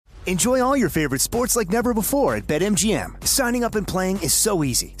Enjoy all your favorite sports like never before at BetMGM. Signing up and playing is so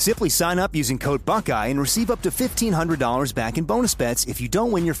easy. Simply sign up using code Buckeye and receive up to $1,500 back in bonus bets if you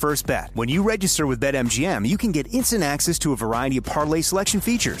don't win your first bet. When you register with BetMGM, you can get instant access to a variety of parlay selection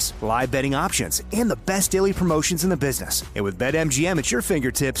features, live betting options, and the best daily promotions in the business. And with BetMGM at your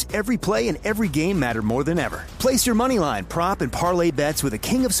fingertips, every play and every game matter more than ever. Place your moneyline, prop, and parlay bets with the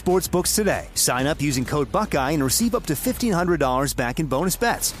king of sportsbooks today. Sign up using code Buckeye and receive up to $1,500 back in bonus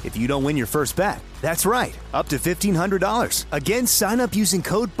bets if you don't win your first bet. That's right, up to $1,500. Again, sign up using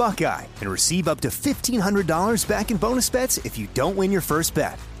code Buckeye and receive up to $1,500 back in bonus bets if you don't win your first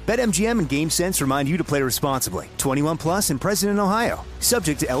bet. BetMGM and GameSense remind you to play responsibly. 21 plus and present in Ohio.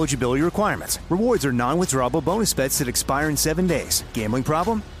 Subject to eligibility requirements. Rewards are non-withdrawable bonus bets that expire in 7 days. Gambling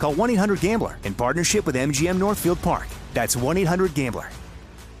problem? Call 1-800-GAMBLER in partnership with MGM Northfield Park. That's 1-800-GAMBLER.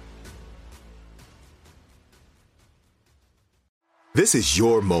 This is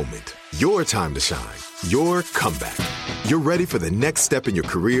your moment, your time to shine, your comeback. You're ready for the next step in your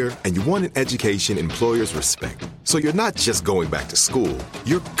career, and you want an education employers respect. So you're not just going back to school,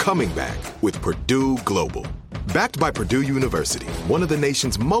 you're coming back with Purdue Global. Backed by Purdue University, one of the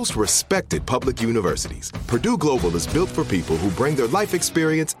nation's most respected public universities, Purdue Global is built for people who bring their life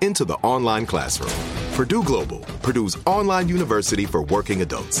experience into the online classroom. Purdue Global, Purdue's online university for working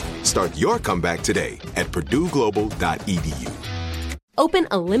adults. Start your comeback today at purdueglobal.edu. Open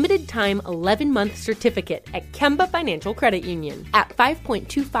a limited-time 11-month certificate at Kemba Financial Credit Union. At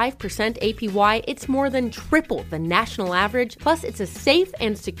 5.25% APY, it's more than triple the national average, plus it's a safe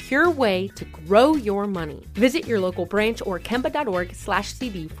and secure way to grow your money. Visit your local branch or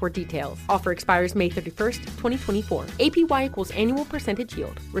kemba.org/cd for details. Offer expires May 31st, 2024. APY equals annual percentage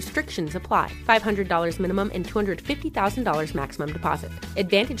yield. Restrictions apply. $500 minimum and $250,000 maximum deposit.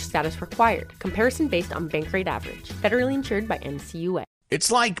 Advantage status required. Comparison based on bank rate average. Federally insured by NCUA. It's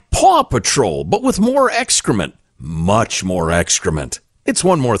like Paw Patrol, but with more excrement. Much more excrement. It's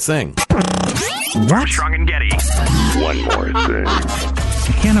One More Thing. Armstrong and Getty. One more thing.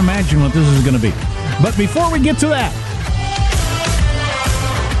 I can't imagine what this is going to be. But before we get to that,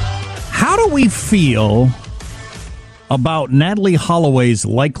 how do we feel about Natalie Holloway's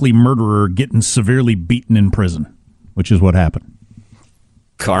likely murderer getting severely beaten in prison, which is what happened?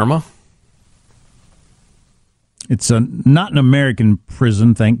 Karma? It's not an American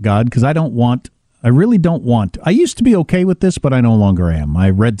prison, thank God, because I really don't want. I used to be okay with this, but I no longer am. I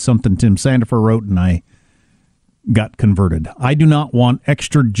read something Tim Sandifer wrote, and I got converted. I do not want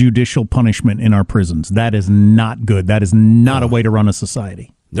extrajudicial punishment in our prisons. That is not good. That is not a way to run a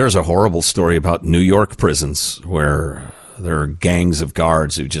society. There's a horrible story about New York prisons where there are gangs of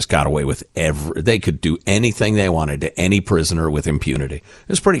guards who just got away with they could do anything they wanted to any prisoner with impunity.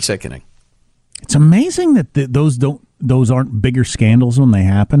 It's pretty sickening. It's amazing that those aren't bigger scandals when they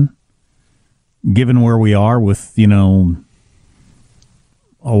happen, given where we are with, a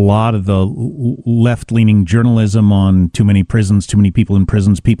lot of the left-leaning journalism on too many prisons, too many people in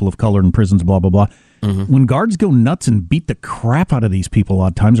prisons, people of color in prisons, blah, blah, blah. Mm-hmm. When guards go nuts and beat the crap out of these people a lot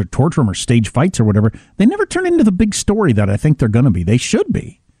of times or torture them or stage fights or whatever, they never turn into the big story that I think they're going to be. They should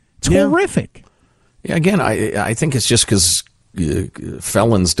be. It's horrific. Yeah, again, I think it's just because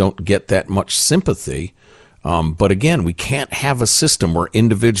felons don't get that much sympathy. But again, we can't have a system where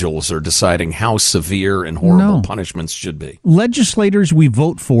individuals are deciding how severe and horrible punishments should be. Legislators we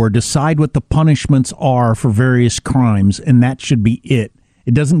vote for decide what the punishments are for various crimes, and that should be it.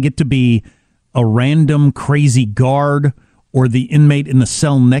 It doesn't get to be a random crazy guard or the inmate in the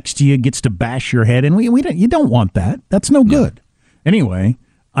cell next to you gets to bash your head, and you don't want that. That's no good. Anyway,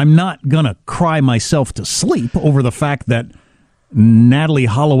 I'm not going to cry myself to sleep over the fact that Natalie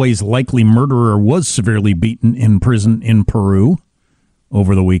Holloway's likely murderer was severely beaten in prison in Peru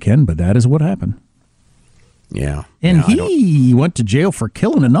over the weekend, but that is what happened. Yeah. And he went to jail for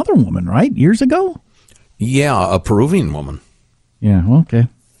killing another woman, right? Years ago? Yeah, a Peruvian woman. Yeah, okay.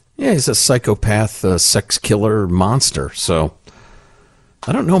 Yeah, he's a psychopath, sex killer monster. So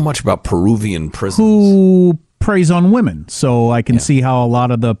I don't know much about Peruvian prisons. Who preys on women. So I can see how a lot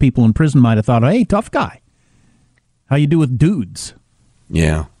of the people in prison might have thought, hey, tough guy. How you do with dudes?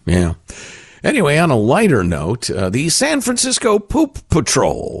 Yeah. Anyway, on a lighter note, the San Francisco Poop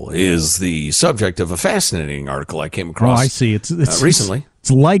Patrol is the subject of a fascinating article I came across. Oh, I see. It's recently.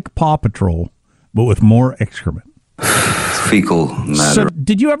 It's like Paw Patrol, but with more excrement. Fecal matter. So,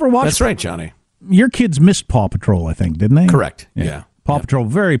 did you ever watch? That's right, Johnny. Your kids missed Paw Patrol, I think, didn't they? Correct. Yeah. Paw Patrol,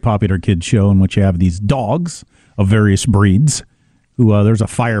 very popular kids show in which you have these dogs of various breeds. Who there's a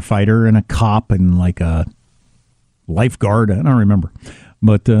firefighter and a cop and like a lifeguard, I don't remember.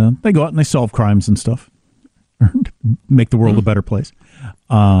 But they go out and they solve crimes and stuff. Make the world a better place.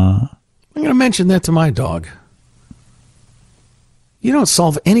 I'm going to mention that to my dog. You don't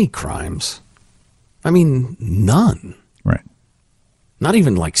solve any crimes. I mean, none. Right. Not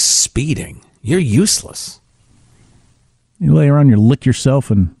even like speeding. You're useless. You lay around, you lick yourself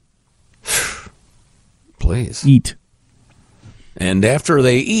and please eat. And after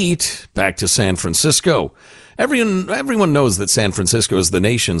they eat, back to San Francisco. Everyone knows that San Francisco is the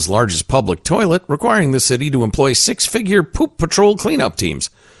nation's largest public toilet, requiring the city to employ six-figure poop patrol cleanup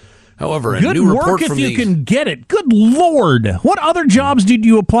teams. However, a good new work report if from you can get it. Good Lord. What other jobs did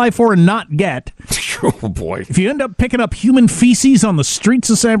you apply for and not get? Oh, boy. If you end up picking up human feces on the streets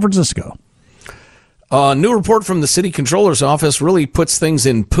of San Francisco. A new report from the city controller's office really puts things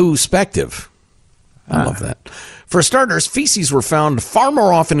in poo-spective. I love that. For starters, feces were found far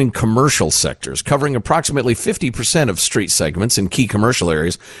more often in commercial sectors, covering approximately 50% of street segments in key commercial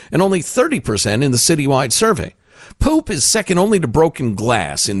areas and only 30% in the citywide survey. Poop is second only to broken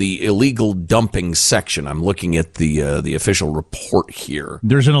glass in the illegal dumping section. I'm looking at the official report here.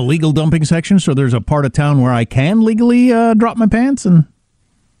 There's an illegal dumping section, so there's a part of town where I can legally drop my pants and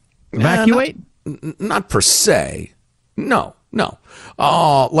evacuate? Not per se. No.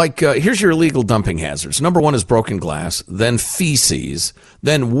 Here's your illegal dumping hazards. Number one is broken glass, then feces,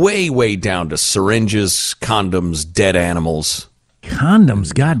 then way down to syringes, condoms, dead animals.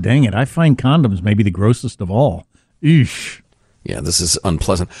 Condoms, god dang it. I find condoms maybe the grossest of all. Eesh. Yeah, this is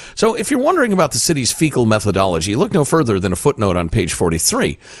unpleasant. So if you're wondering about the city's fecal methodology, look no further than a footnote on page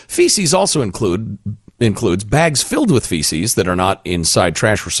 43. Feces also includes bags filled with feces that are not inside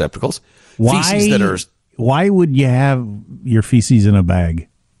trash receptacles. Feces that are... Why would you have your feces in a bag?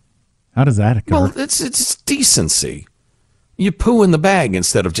 How does that occur? Well, it's decency. You poo in the bag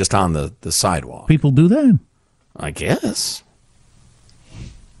instead of just on the sidewalk. People do that? I guess.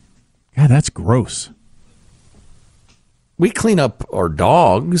 God, that's gross. We clean up our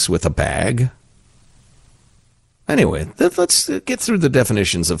dogs with a bag. Anyway, let's get through the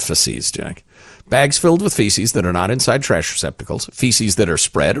definitions of feces, Jack. Bags filled with feces that are not inside trash receptacles, feces that are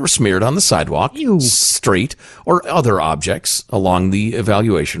spread or smeared on the sidewalk, street, or other objects along the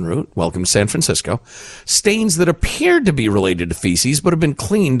evaluation route. Welcome to San Francisco. Stains that appeared to be related to feces but have been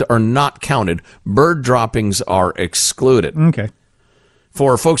cleaned are not counted. Bird droppings are excluded. Okay.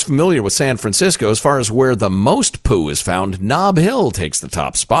 For folks familiar with San Francisco, as far as where the most poo is found, Nob Hill takes the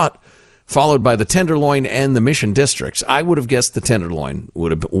top spot, followed by the Tenderloin and the Mission districts. I would have guessed the Tenderloin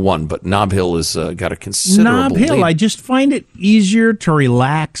would have won, but Nob Hill has got a considerable Nob Hill, lead. I just find it easier to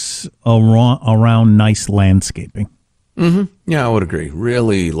relax around nice landscaping. Mm-hmm. Yeah, I would agree.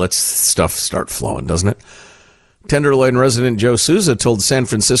 Really lets stuff start flowing, doesn't it? Tenderloin resident Joe Souza told the San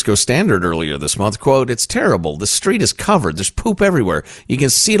Francisco Standard earlier this month, quote, "It's terrible. The street is covered. There's poop everywhere. You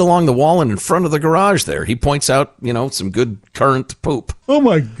can see it along the wall and in front of the garage there." He points out, some good current poop. Oh,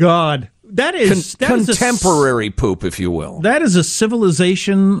 my God. That is contemporary poop, if you will. That is a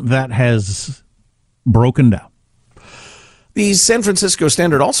civilization that has broken down. The San Francisco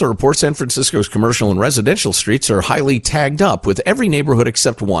Standard also reports San Francisco's commercial and residential streets are highly tagged up, with every neighborhood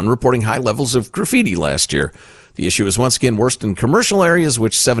except one reporting high levels of graffiti last year. The issue is once again worse in commercial areas,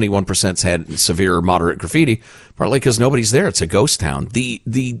 which 71% had severe or moderate graffiti, partly because nobody's there. It's a ghost town. The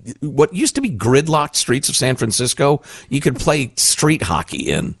what used to be gridlocked streets of San Francisco, you could play street hockey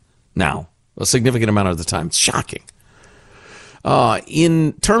in now, a significant amount of the time. It's shocking.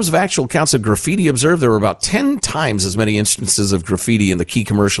 In terms of actual counts of graffiti observed, there were about 10 times as many instances of graffiti in the key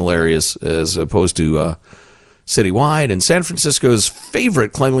commercial areas as opposed to citywide. And San Francisco's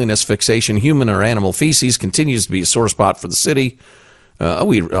favorite cleanliness fixation, human or animal feces, continues to be a sore spot for the city.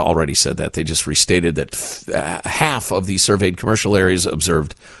 We already said that. They just restated that half of the surveyed commercial areas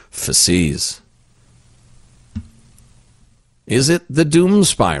observed feces. Is it the doom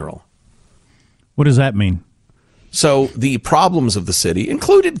spiral? What does that mean? So the problems of the city,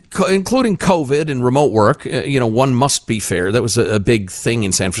 including COVID and remote work, one must be fair. That was a big thing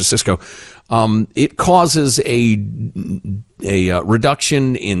in San Francisco. It causes a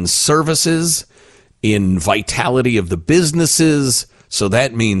reduction in services, in vitality of the businesses. So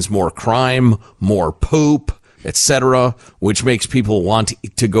that means more crime, more poop, etc., which makes people want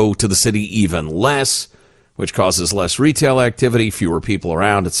to go to the city even less, which causes less retail activity, fewer people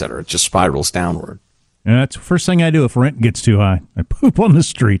around, etc. It just spirals downward. And that's the first thing I do if rent gets too high. I poop on the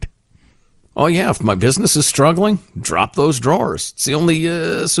street. Oh, yeah. If my business is struggling, drop those drawers. It's the only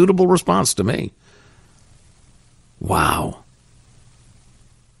suitable response to me. Wow.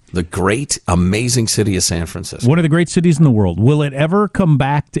 The great, amazing city of San Francisco. One of the great cities in the world. Will it ever come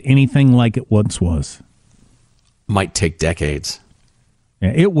back to anything like it once was? Might take decades.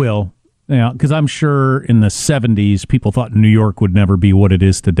 Yeah, it will. Yeah, because I'm sure in the 70s, people thought New York would never be what it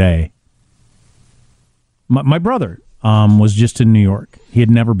is today. My brother was just in New York. He had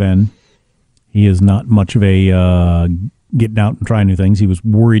never been. He is not much of a getting out and trying new things. He was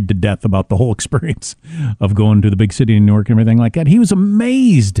worried to death about the whole experience of going to the big city in New York and everything like that. He was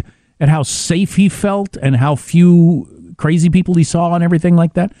amazed at how safe he felt and how few crazy people he saw and everything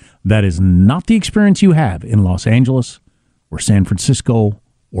like that. That is not the experience you have in Los Angeles or San Francisco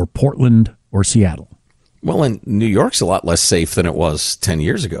or Portland or Seattle. Well, and New York's a lot less safe than it was 10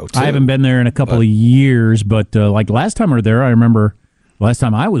 years ago, too. I haven't been there in a couple of years, but like last time I was there,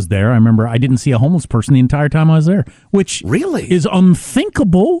 I remember I didn't see a homeless person the entire time I was there, which really is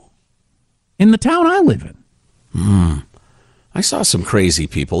unthinkable in the town I live in. I saw some crazy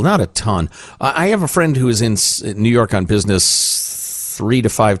people, not a ton. I have a friend who is in New York on business 3 to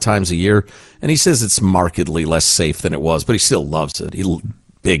 5 times a year, and he says it's markedly less safe than it was, but he still loves it. He's a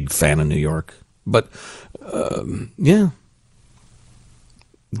big fan of New York. But, yeah,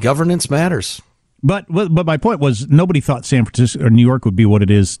 governance matters. But my point was nobody thought San Francisco or New York would be what it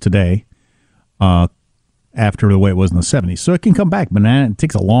is today after the way it was in the 70s. So it can come back, but it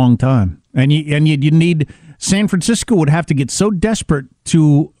takes a long time. And you need San Francisco would have to get so desperate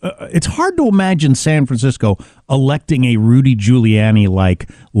to it's hard to imagine San Francisco electing a Rudy Giuliani-like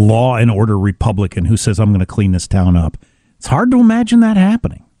law and order Republican who says, I'm going to clean this town up. It's hard to imagine that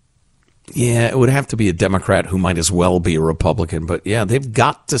happening. Yeah, it would have to be a Democrat who might as well be a Republican. But, yeah, they've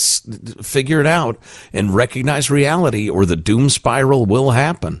got to figure it out and recognize reality or the doom spiral will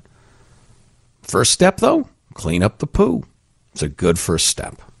happen. First step, though, clean up the poo. It's a good first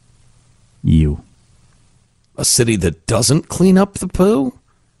step. A city that doesn't clean up the poo?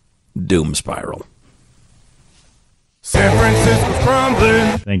 Doom spiral. San Francisco's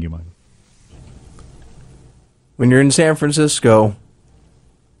crumbling. Thank you, Mike. When you're in San Francisco,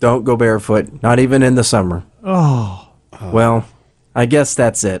 don't go barefoot, not even in the summer. Well, I guess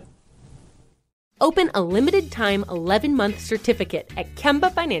that's it. Open a limited-time 11-month certificate at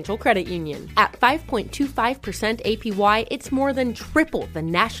Kemba Financial Credit Union. At 5.25% APY, it's more than triple the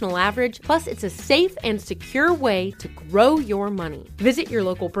national average, plus it's a safe and secure way to grow your money. Visit your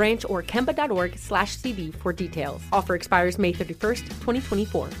local branch or kemba.org/cb for details. Offer expires May 31st,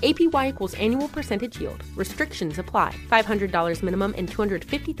 2024. APY equals annual percentage yield. Restrictions apply. $500 minimum and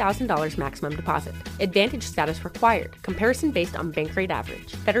 $250,000 maximum deposit. Advantage status required. Comparison based on bank rate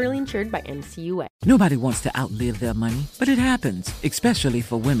average. Federally insured by NCUA. Nobody wants to outlive their money, but it happens, especially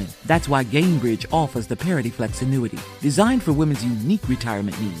for women. That's why Gainbridge offers the Parity Flex annuity, designed for women's unique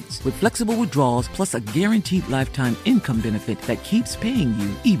retirement needs, with flexible withdrawals plus a guaranteed lifetime income benefit that keeps paying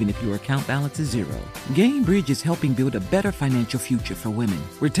you even if your account balance is zero. Gainbridge is helping build a better financial future for women.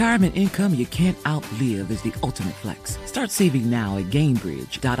 Retirement income you can't outlive is the ultimate flex. Start saving now at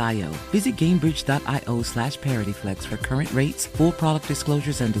Gainbridge.io. Visit Gainbridge.io/ParityFlex for current rates, full product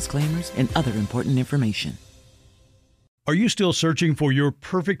disclosures and disclaimers, and other important information. Are you still searching for your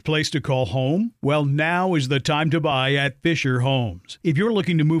perfect place to call home? Well, now is the time to buy at Fisher Homes. If you're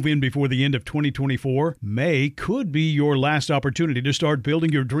looking to move in before the end of 2024, May could be your last opportunity to start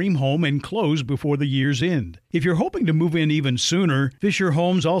building your dream home and close before the year's end. If you're hoping to move in even sooner, Fisher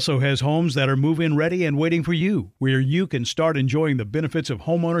Homes also has homes that are move-in ready and waiting for you, where you can start enjoying the benefits of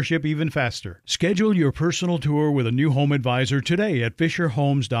homeownership even faster. Schedule your personal tour with a new home advisor today at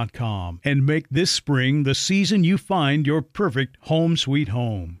FisherHomes.com and make this spring the season you find your perfect home sweet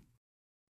home.